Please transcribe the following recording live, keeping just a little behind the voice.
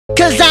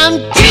'Cause I'm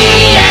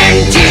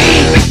TNT,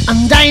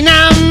 I'm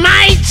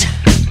dynamite,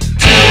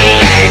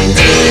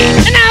 TNT,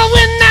 and I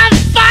win that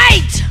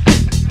fight,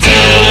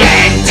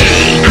 TNT,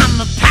 I'm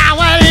a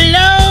power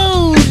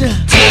load,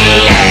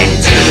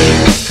 TNT,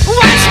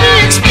 watch me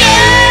explode.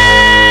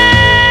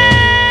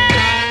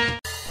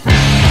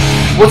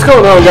 What's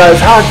going on, guys?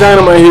 Hot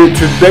Dynamite here.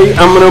 Today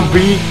I'm gonna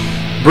be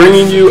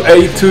bringing you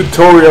a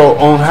tutorial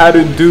on how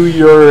to do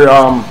your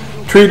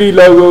 3D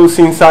logos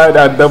inside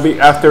Adobe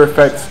After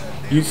Effects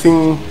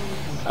using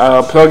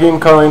a plugin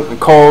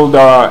called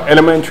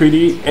Element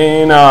 3D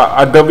and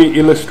Adobe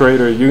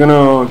Illustrator. You're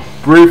gonna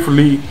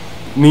briefly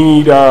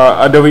need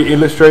Adobe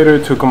Illustrator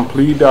to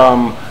complete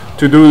to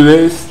do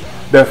this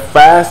the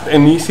fast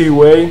and easy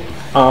way.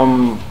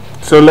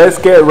 So let's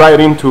get right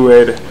into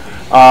it.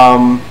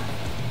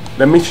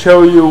 Let me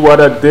show you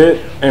what I did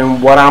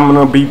and what I'm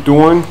gonna be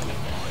doing.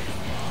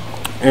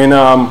 And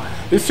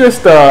it's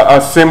just a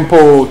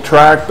simple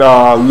tracked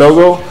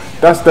logo.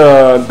 That's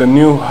the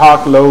new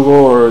Hawk logo,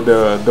 or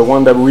the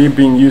one that we've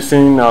been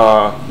using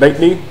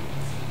lately.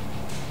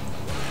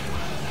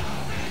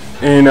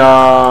 And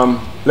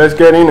let's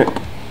get in it.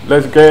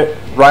 Let's get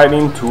right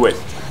into it.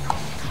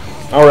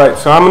 Alright,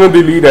 so I'm gonna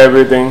delete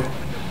everything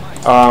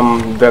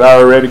that I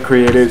already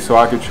created so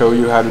I could show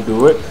you how to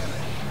do it.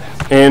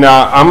 And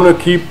I'm gonna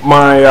keep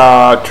my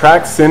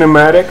track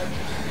cinematic,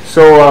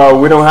 so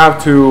we don't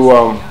have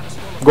to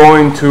go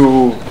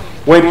into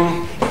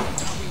waiting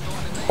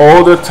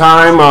all the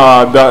time,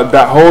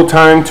 that whole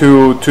time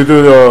to do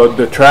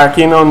the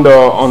tracking on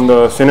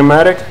the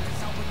cinematic.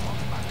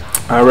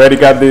 I already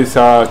got this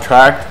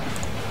tracked,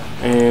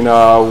 and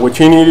what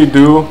you need to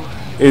do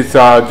is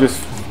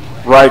just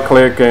right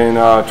click and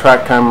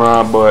track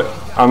camera, but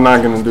I'm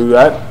not gonna do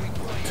that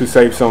to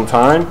save some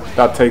time.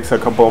 That takes a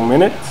couple of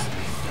minutes.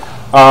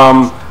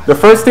 The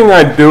first thing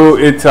I do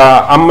is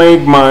I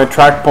make my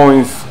track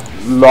points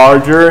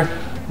larger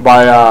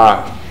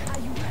by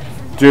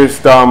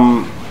just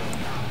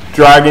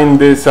dragging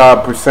this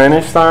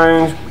percentage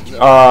sign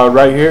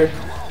right here.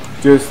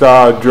 Just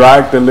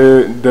drag the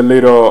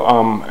little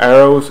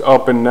arrows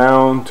up and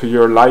down to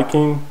your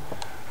liking.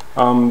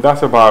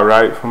 That's about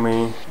right for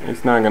me.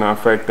 It's not gonna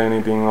affect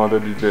anything other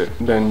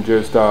than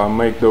just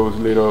make those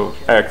little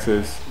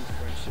X's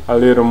a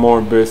little more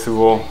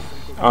visible.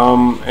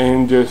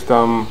 And just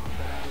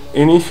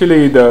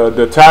initially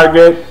the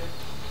target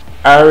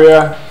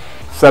area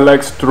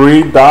selects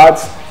 3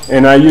 dots,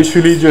 and I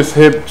usually just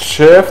hit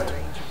shift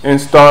and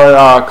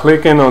start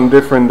clicking on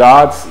different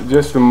dots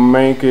just to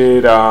make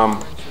it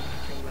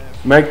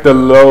make the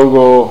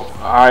logo.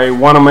 I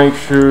want to make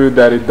sure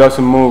that it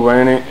doesn't move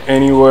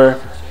anywhere,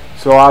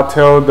 so I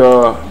tell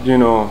the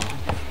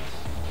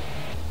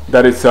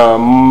that it's a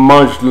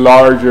much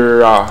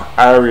larger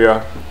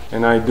area,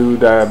 and I do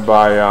that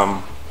by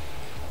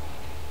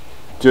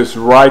just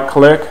right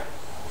click,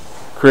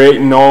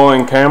 create null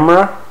in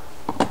camera.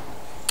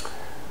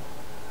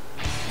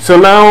 So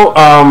now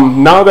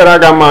that I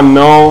got my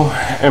null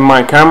and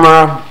my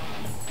camera,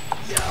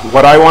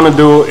 what I want to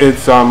do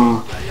is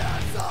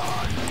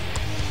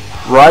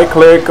right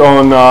click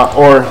on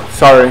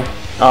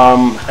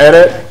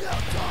edit.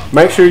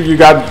 Make sure you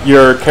got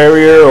your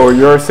carrier or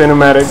your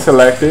cinematic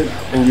selected,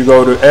 and you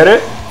go to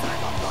edit,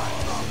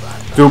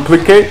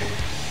 duplicate.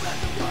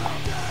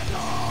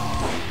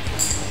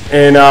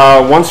 And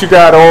once you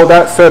got all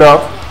that set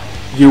up,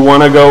 you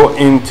want to go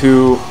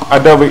into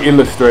Adobe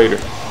Illustrator.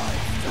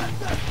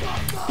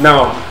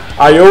 Now,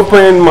 I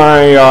opened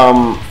my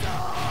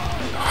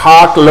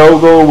Hawk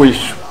logo,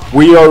 which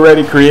we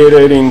already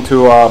created,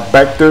 into a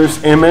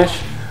vectors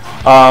image.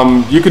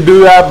 You could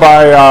do that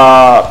by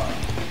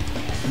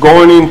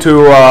going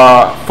into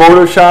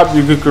Photoshop.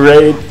 You could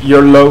create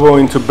your logo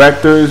into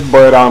vectors,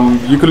 but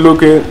you could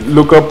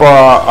look up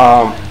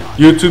a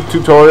YouTube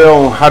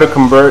tutorial on how to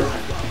convert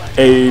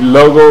a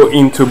logo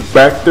into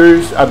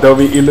vectors,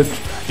 Adobe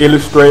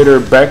Illustrator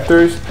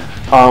vectors.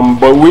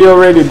 But we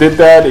already did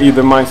that.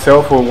 Either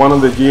myself or one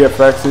of the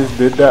GFXs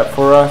did that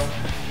for us.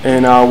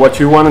 And what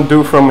you want to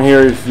do from here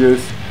is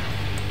just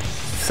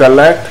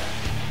select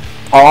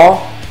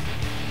all,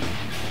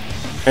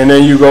 and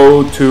then you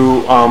go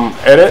to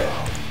edit,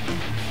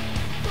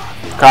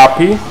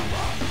 copy,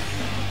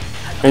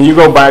 and you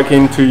go back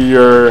into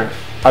your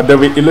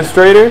Adobe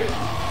Illustrator,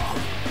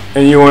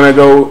 and you want to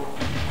go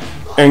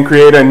and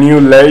create a new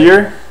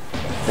layer,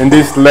 and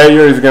this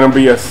layer is going to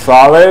be a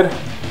solid,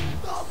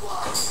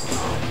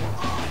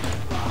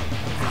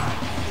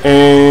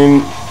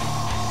 and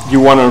you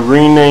want to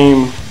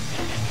rename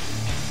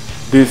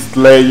this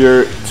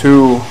layer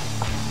to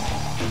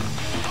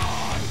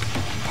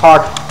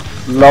Hawk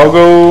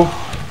logo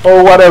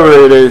or whatever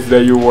it is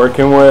that you're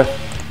working with.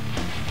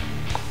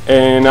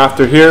 And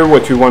after here,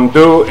 what you want to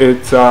do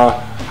is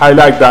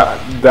highlight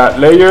that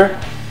layer,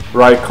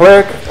 right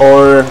click,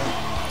 or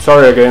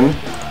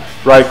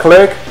right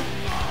click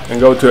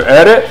and go to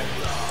edit,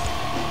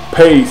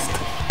 paste,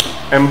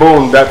 and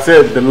boom, that's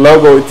it. The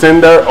logo, it's in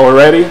there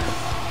already.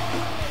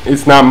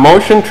 It's not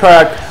motion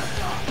track,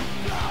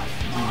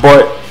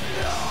 but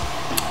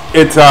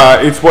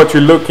it's what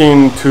you're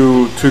looking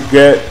to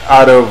get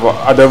out of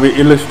Adobe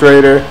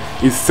Illustrator.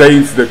 It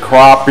saves the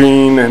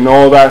cropping and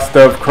all that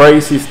stuff,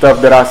 crazy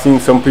stuff that I've seen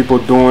some people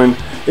doing.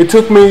 It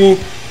took me,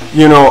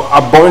 you know,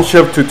 a bunch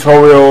of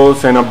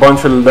tutorials and a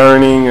bunch of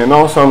learning, and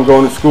also I'm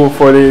going to school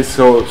for this,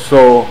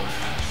 so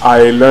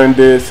I learned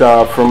this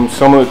from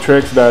some of the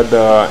tricks that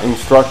the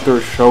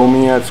instructors showed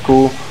me at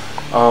school,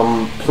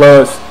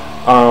 plus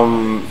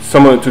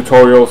some of the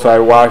tutorials I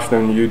watched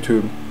on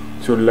YouTube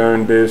to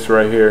learn this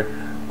right here.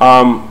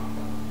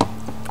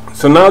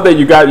 So now that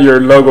you got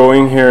your logo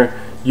in here,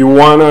 you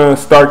want to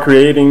start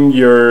creating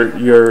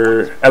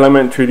your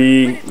Element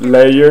 3D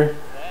layer,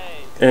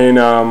 and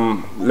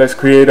let's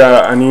create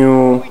a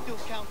new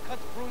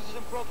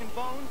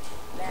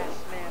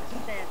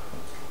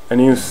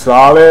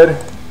solid.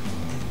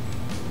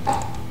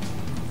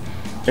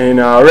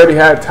 And I already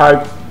had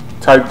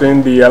typed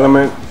in the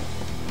element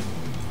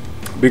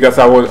because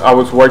I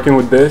was working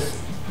with this,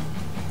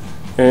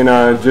 and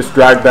just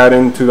drag that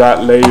into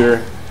that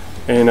layer.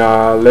 And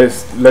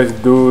let's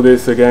do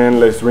this again.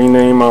 Let's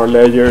rename our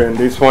layer, and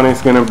this one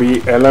is gonna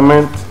be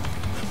element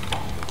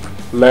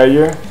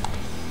layer.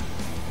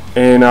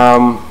 And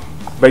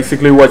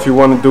basically what you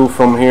want to do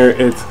from here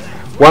is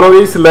one of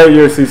these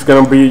layers is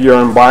gonna be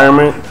your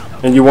environment,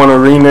 and you want to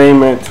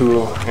rename it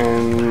to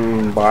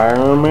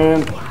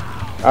environment.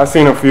 I've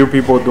seen a few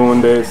people doing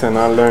this, and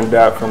I learned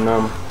that from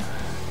them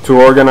to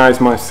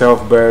organize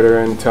myself better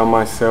and tell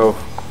myself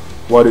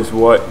what is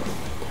what.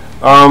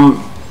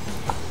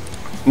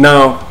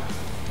 Now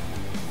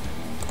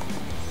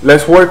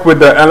let's work with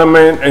the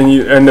element,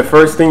 and the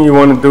first thing you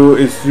want to do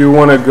is you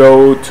want to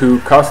go to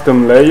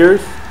custom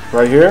layers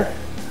right here,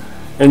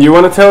 and you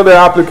want to tell the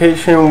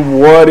application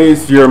what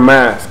is your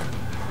mask,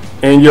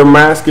 and your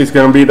mask is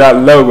going to be that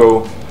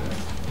logo.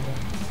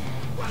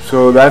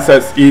 So that's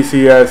as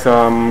easy as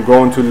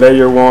going to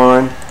layer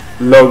 1,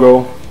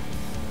 logo.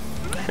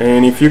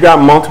 And if you got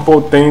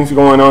multiple things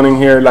going on in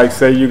here, like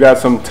say you got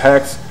some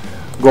text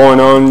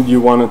going on,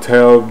 you want to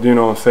tell, you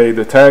know, say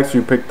the text,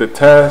 you pick the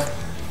text,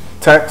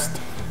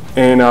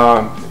 and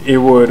it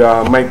would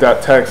make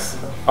that text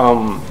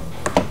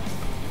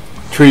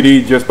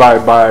 3D just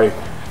by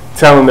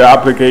telling the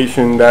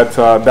application that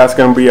that's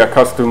going to be a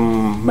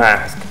custom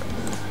mask.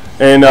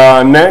 And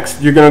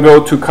next, you're going to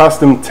go to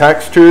custom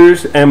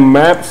textures and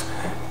maps.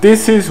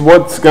 This is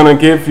what's going to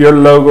give your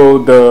logo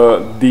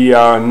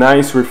the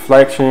nice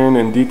reflection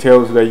and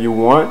details that you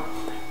want.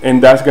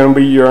 And that's going to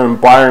be your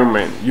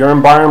environment. Your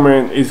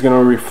environment is going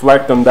to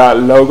reflect on that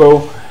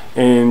logo,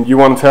 and you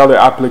want to tell the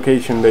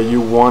application that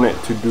you want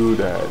it to do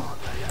that.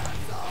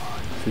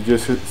 So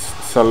just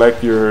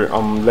select your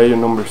layer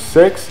number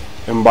 6,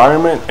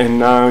 environment, and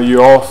now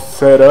you're all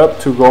set up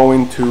to go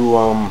into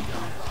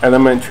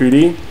Element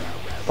 3D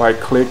by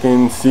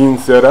clicking Scene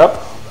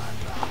Setup.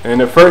 And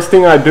the first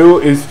thing I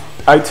do is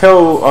I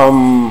tell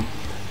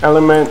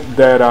Element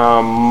that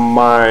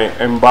my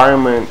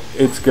environment,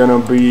 it's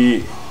gonna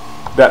be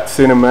that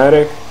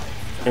cinematic,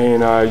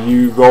 and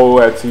you go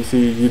as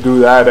easy, you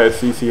do that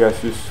as easy as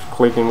just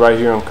clicking right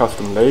here on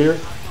custom layer,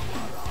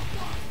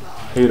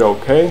 hit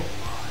OK.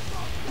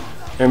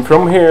 And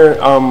from here,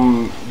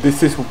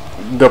 this is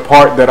the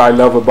part that I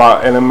love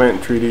about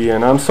Element 3D,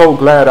 and I'm so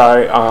glad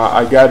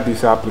I got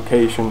this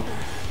application,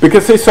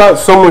 because it's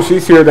so much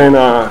easier than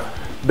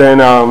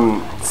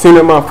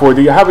Cinema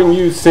 4D. I haven't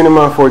used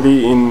Cinema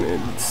 4D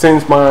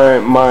since my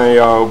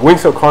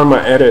Wings of Karma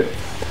edit,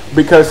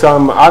 because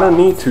I don't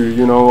need to,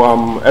 you know.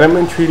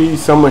 Element 3D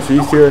is so much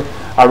easier.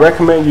 I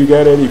recommend you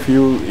get it if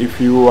you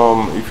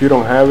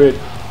don't have it.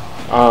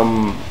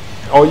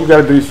 All you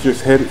gotta do is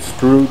just hit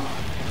extrude,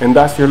 and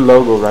that's your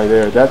logo right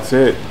there. That's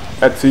it.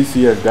 That's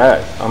easy as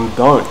that. I'm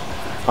done.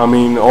 I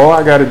mean, all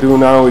I gotta do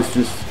now is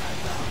just,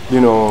 you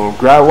know,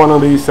 grab one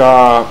of these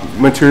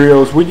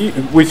materials,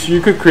 which you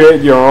could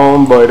create your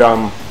own, but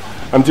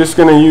I'm just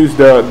gonna use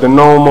the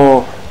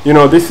normal. You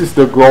know, this is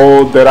the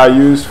gold that I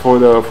used for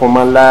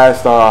my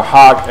last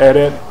hog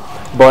edit,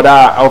 but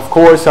of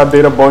course I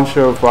did a bunch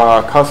of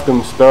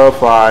custom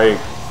stuff. I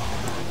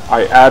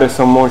added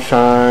some more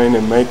shine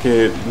and make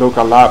it look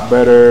a lot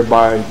better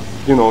by,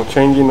 you know,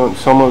 changing on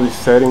some of these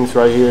settings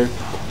right here.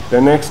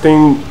 The next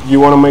thing you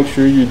want to make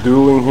sure you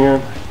do in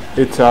here,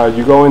 it's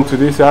you go into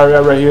this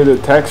area right here, the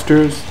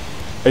textures,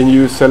 and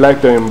you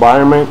select the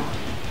environment,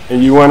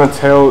 and you want to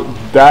tell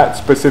that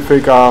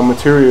specific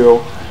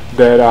material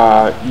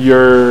that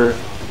your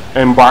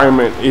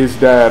environment is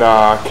that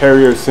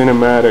carrier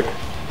cinematic,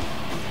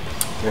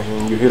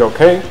 and you hit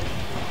OK.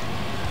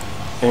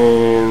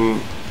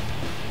 And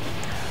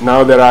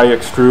now that I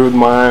extrude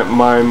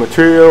my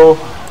material,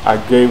 I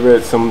gave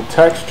it some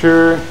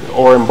texture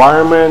or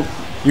environment.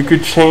 You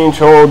could change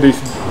all these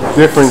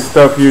different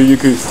stuff here. You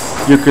could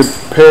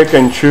pick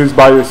and choose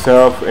by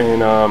yourself,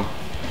 and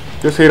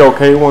just hit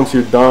OK once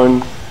you're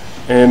done.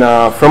 And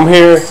from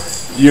here,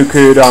 you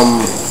can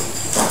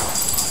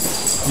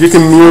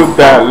mute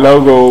that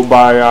logo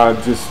by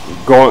just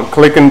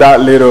clicking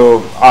that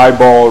little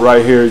eyeball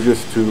right here,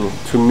 just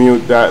to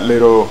mute that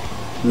little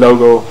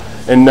logo.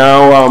 And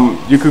now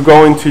you could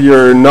go into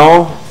your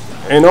null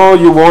and all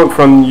you want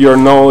from your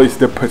null is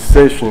the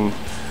position.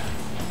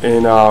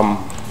 And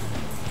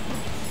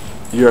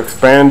you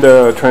expand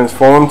the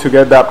transform to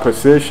get that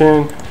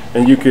position,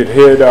 and you could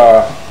hit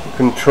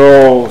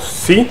Control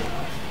C.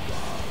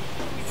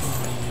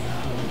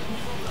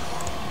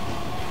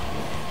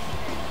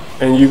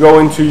 And you go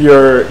into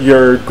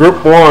your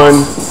group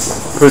 1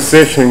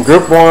 position.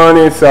 Group 1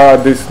 is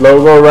this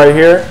logo right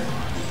here,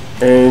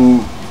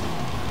 and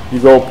you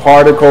go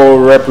particle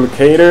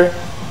replicator,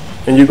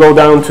 and you go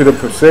down to the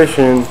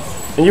position,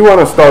 and you want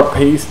to start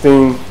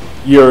pasting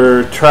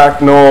your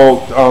track null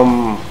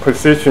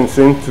positions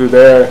into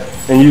there,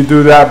 and you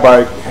do that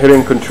by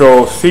hitting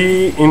Control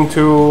C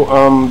into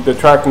the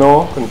track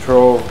null,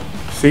 Control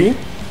C,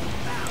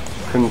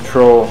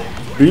 Control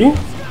B,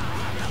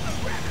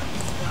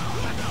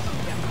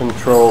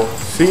 Control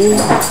C,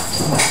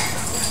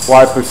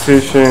 Y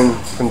position,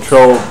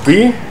 Control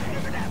B,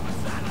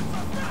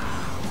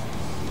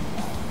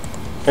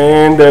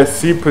 and the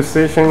C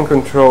position,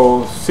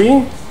 Control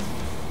C,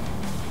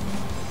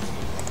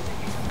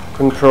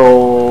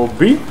 Control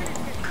B,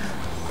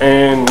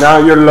 and now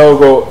your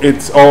logo,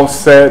 it's all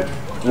set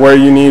where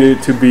you need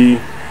it to be.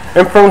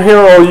 And from here,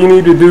 all you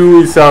need to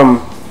do is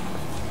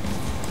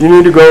you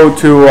need to go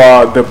to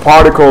the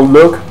particle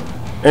look,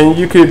 and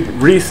you could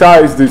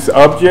resize this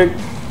object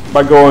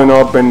by going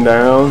up and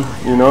down,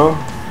 you know,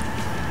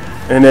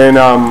 and then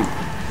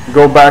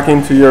go back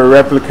into your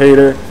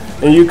replicator,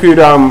 and you could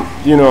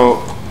you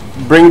know,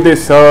 bring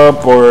this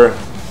up,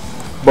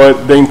 but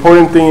the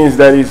important thing is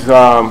that it's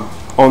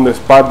on the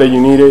spot that you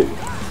need it,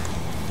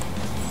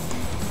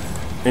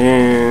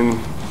 and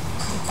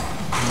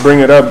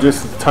bring it up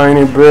just a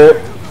tiny bit,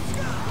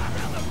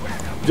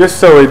 just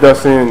so it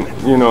doesn't,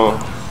 you know,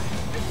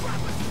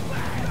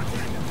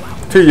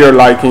 to your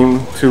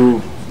liking, to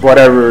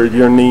whatever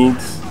your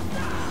needs.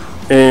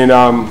 And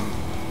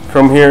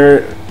from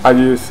here I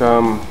just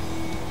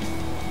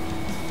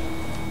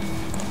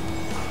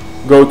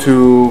go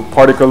to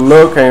particle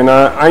look, and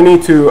I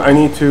need to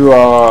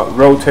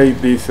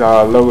rotate this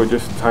logo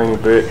just a tiny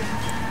bit.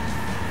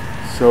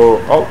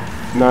 So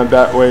not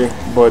that way,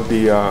 but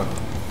the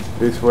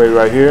this way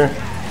right here,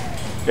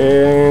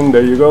 and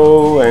there you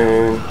go,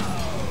 and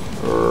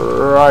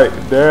right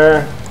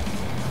there,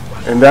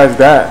 and that's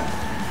that.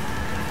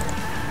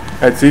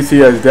 As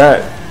easy as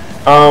that.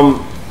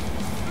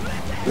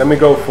 Let me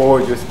go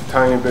forward just a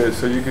tiny bit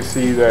so you can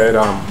see that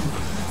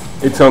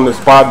it's on the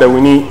spot that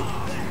we need.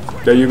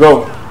 There you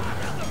go.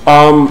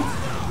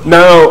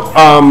 Now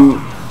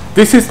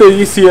this is the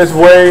easiest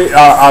way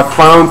I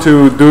found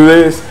to do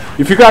this.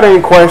 If you got any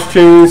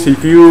questions,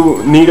 if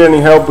you need any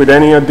help with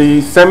any of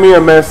these, send me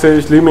a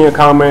message, leave me a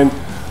comment,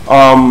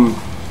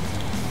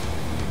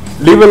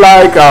 leave a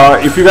like.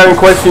 If you got any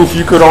questions,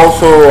 you could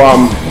also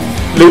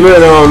leave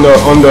it on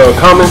the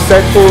comment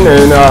section,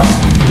 and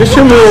just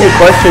shoot me any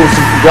questions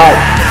if you got.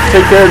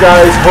 Take care,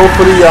 guys.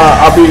 Hopefully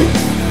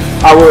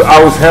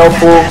I was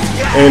helpful,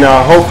 and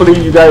hopefully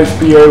you guys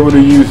be able to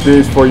use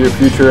this for your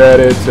future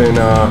edits. And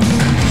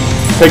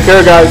take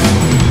care, guys.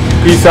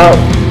 Peace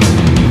out.